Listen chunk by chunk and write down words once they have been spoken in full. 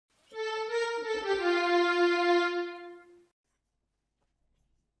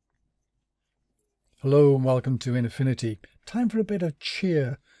Hello and welcome to Affinity. Time for a bit of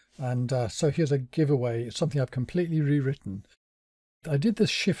cheer, and so here's a giveaway. It's something I've completely rewritten. I did the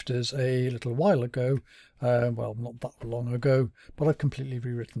shifters a little while ago, well, not that long ago, but I've completely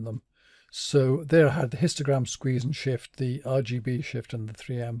rewritten them. So there I had the Histogram Squeeze'n'Shift, the RGB Shift and the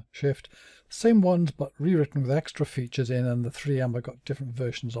 3M Shift. Same ones but rewritten with extra features in, and the 3M I got different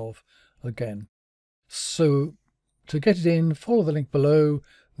versions of again. So to get it in, follow the link below,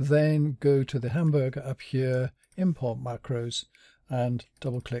 then go to the hamburger up here, import macros, and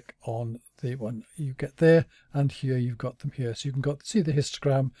double click on the one you get there, and here you've got them here. So you can see the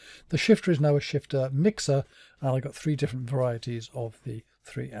histogram. The shifter is now a shifter mixer, and I got 3 different varieties of the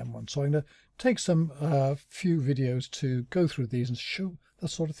 3M one. So I'm going to take some few videos to go through these and show the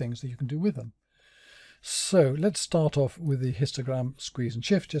sort of things that you can do with them. So let's start off with the Histogram Squeeze and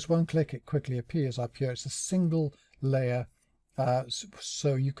Shift. Just one click, it quickly appears up here. It's a single layer,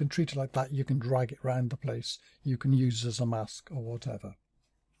 so you can treat it like that. You can drag it around the place. You can use it as a mask or whatever.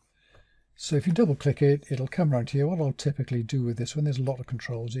 So if you double click it, it'll come around here. What I'll typically do with this when there's a lot of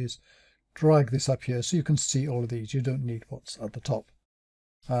controls is drag this up here so you can see all of these. You don't need what's at the top.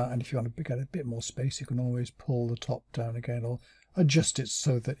 And if you want to get a bit more space, you can always pull the top down again or adjust it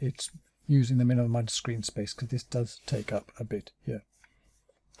so that it's using the minimum amount of screen space, because this does take up a bit here.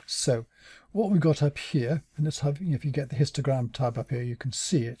 So what we've got up here, and let's have, if you get the histogram tab up here, you can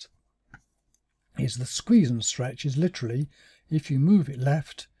see it, is the squeeze and stretch is literally, if you move it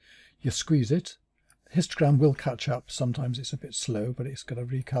left, you squeeze it, the histogram will catch up. Sometimes it's a bit slow, but it's got to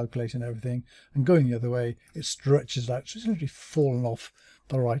recalculate and everything, and going the other way it stretches out, so it's literally fallen off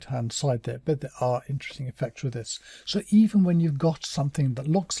the right hand side there. But there are interesting effects with this. So even when you've got something that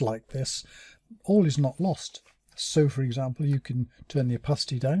looks like this, all is not lost. So for example, you can turn the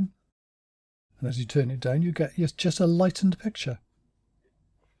opacity down, and as you turn it down you get just a lightened picture.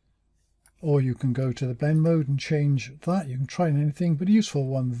 Or you can go to the blend mode and change that. You can try anything, but a useful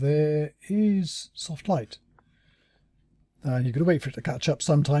one there is soft light. And you've got to wait for it to catch up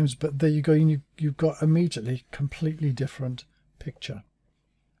sometimes, but there you go, and you've got immediately completely different picture.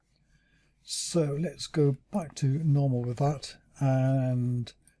 So let's go back to normal with that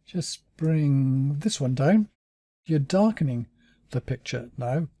and just bring this one down. You're darkening the picture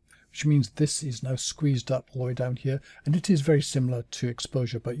now, which means this is now squeezed up all the way down here, and it is very similar to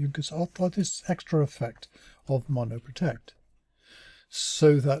exposure, but you get this extra effect of mono protect.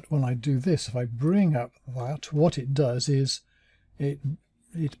 So that when I do this, if I bring up that, what it does is it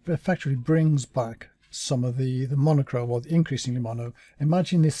effectively brings back some of the monochrome, or the increasingly mono.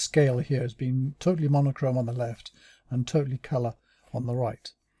 Imagine this scale here has been totally monochrome on the left and totally color on the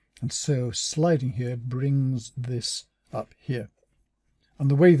right, and so sliding here brings this up here. And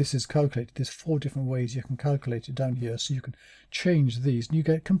the way this is calculated, there's 4 different ways you can calculate it down here, so you can change these and you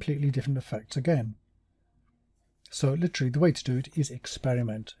get completely different effects again. So literally the way to do it is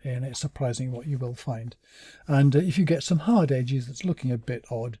experiment, and it's surprising what you will find. And if you get some hard edges that's looking a bit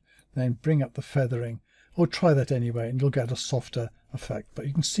odd, then bring up the feathering, or try that anyway, and you'll get a softer effect. But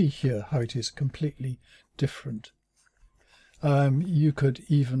you can see here how it is completely different. You could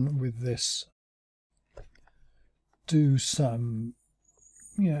even with this do some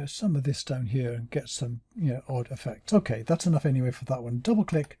some of this down here and get some odd effects. Okay, that's enough anyway for that one. Double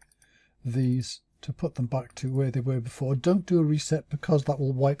click these to put them back to where they were before. Don't do a reset, because that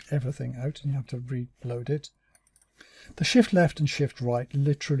will wipe everything out and you have to reload it. The shift left and shift right,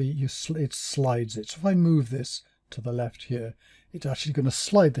 literally it slides it. So if I move this to the left here, it's actually going to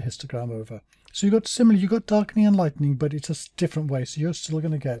slide the histogram over. So you've got darkening and lightening, but it's a different way, so you're still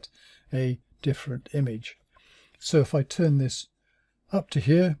going to get a different image. So if I turn this up to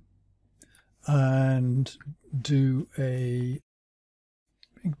here and do a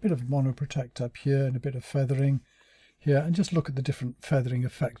bit of mono protect up here and a bit of feathering here, and just look at the different feathering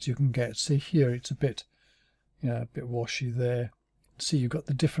effects you can get. See here, it's a bit washy there. See, you've got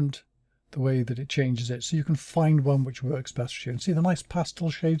the way that it changes it, so you can find one which works best for you. And see the nice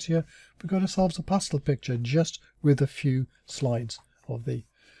pastel shades here? We've got ourselves a pastel picture just with a few slides of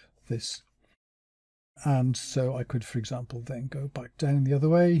this. And so I could, for example, then go back down the other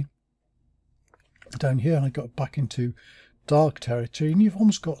way, down here, and I got back into dark territory, and you've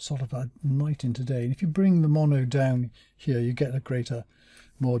almost got sort of a night into day. And if you bring the mono down here, you get a greater,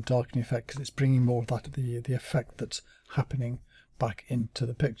 more darkening effect, because it's bringing more of that the effect that's happening back into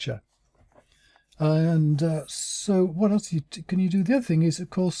the picture. And so what else can you do? The other thing is, of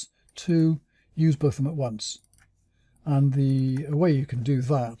course, to use both of them at once. And the way you can do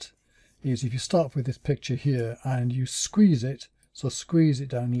that is if you start with this picture here and you squeeze it, so squeeze it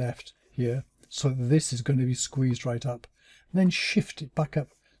down left here, so this is going to be squeezed right up, and then shift it back up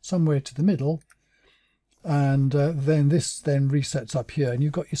somewhere to the middle, and then this then resets up here, and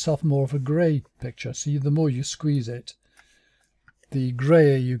you've got yourself more of a grey picture. So the more you squeeze it, the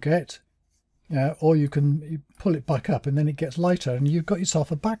greyer you get. Or you can pull it back up and then it gets lighter, and you've got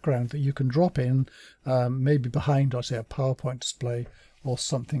yourself a background that you can drop in, maybe behind, or say, a PowerPoint display or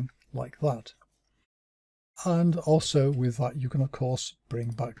something like that. And also with that, you can of course bring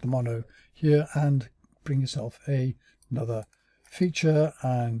back the mono here and bring yourself another feature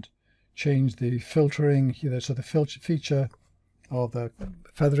and change the filtering here. So the filter feature or the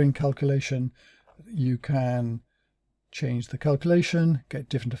feathering calculation, you can change the calculation, get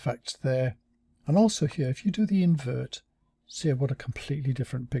different effects there. And also here, if you do the invert, see what a completely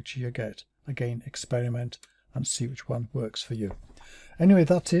different picture you get. Again, experiment and see which one works for you. Anyway,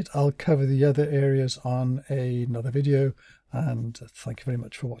 that's it. I'll cover the other areas on another video, and thank you very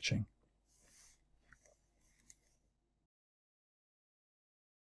much for watching.